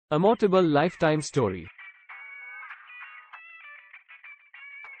A Notable Lifetime Story.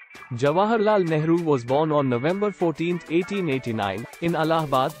 Jawaharlal Nehru was born on November 14, 1889, in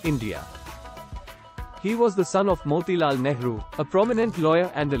Allahabad, India. He was the son of Motilal Nehru, a prominent lawyer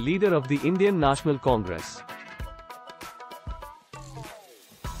and a leader of the Indian National Congress.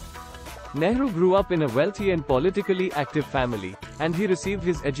 Nehru grew up in a wealthy and politically active family, and he received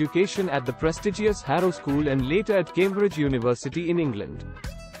his education at the prestigious Harrow School and later at Cambridge University in England.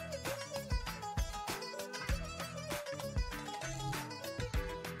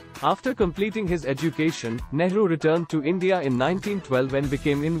 After completing his education, Nehru returned to India in 1912 and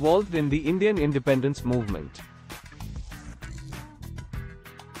became involved in the Indian independence movement.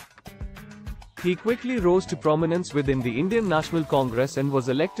 He quickly rose to prominence within the Indian National Congress and was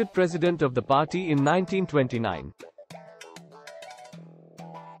elected president of the party in 1929.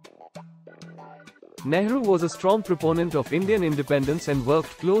 Nehru was a strong proponent of Indian independence and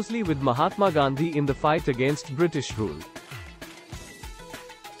worked closely with Mahatma Gandhi in the fight against British rule.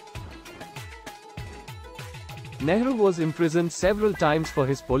 Nehru was imprisoned several times for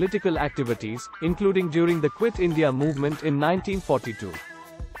his political activities, including during the Quit India movement in 1942.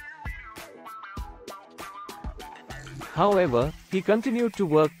 However, he continued to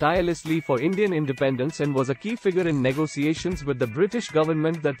work tirelessly for Indian independence and was a key figure in negotiations with the British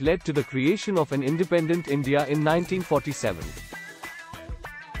government that led to the creation of an independent India in 1947.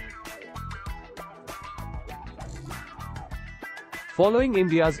 Following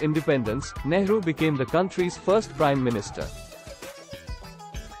India's independence, Nehru became the country's first Prime Minister.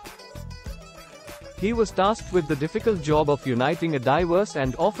 He was tasked with the difficult job of uniting a diverse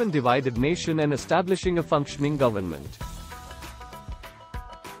and often divided nation and establishing a functioning government.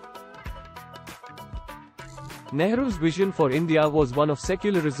 Nehru's vision for India was one of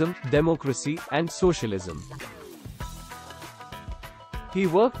secularism, democracy, and socialism. He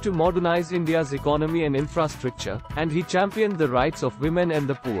worked to modernize India's economy and infrastructure, and he championed the rights of women and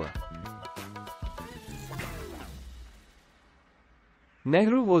the poor.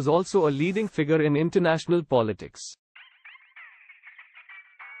 Nehru was also a leading figure in international politics.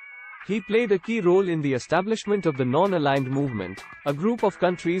 He played a key role in the establishment of the Non-Aligned Movement, a group of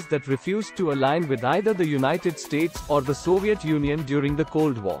countries that refused to align with either the United States or the Soviet Union during the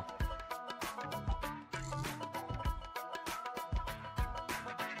Cold War.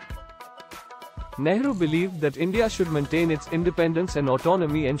 Nehru believed that India should maintain its independence and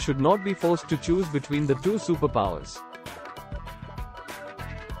autonomy and should not be forced to choose between the two superpowers.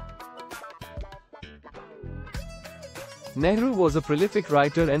 Nehru was a prolific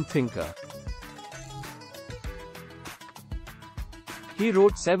writer and thinker. He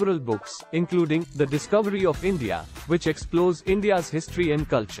wrote several books, including The Discovery of India, which explores India's history and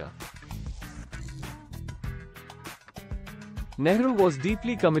culture. Nehru was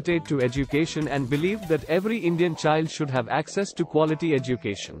deeply committed to education and believed that every Indian child should have access to quality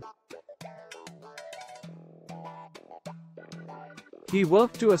education. He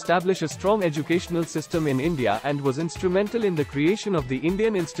worked to establish a strong educational system in India and was instrumental in the creation of the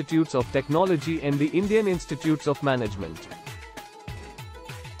Indian Institutes of Technology and the Indian Institutes of Management.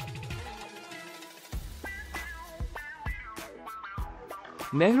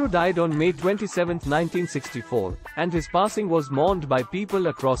 Nehru died on May 27, 1964, and his passing was mourned by people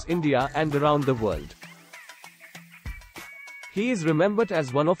across India and around the world. He is remembered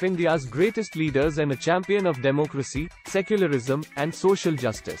as one of India's greatest leaders and a champion of democracy, secularism, and social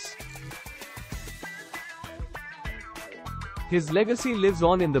justice. His legacy lives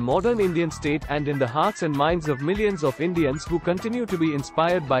on in the modern Indian state and in the hearts and minds of millions of Indians who continue to be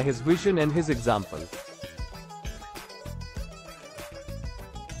inspired by his vision and his example.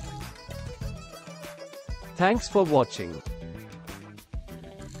 Thanks for watching.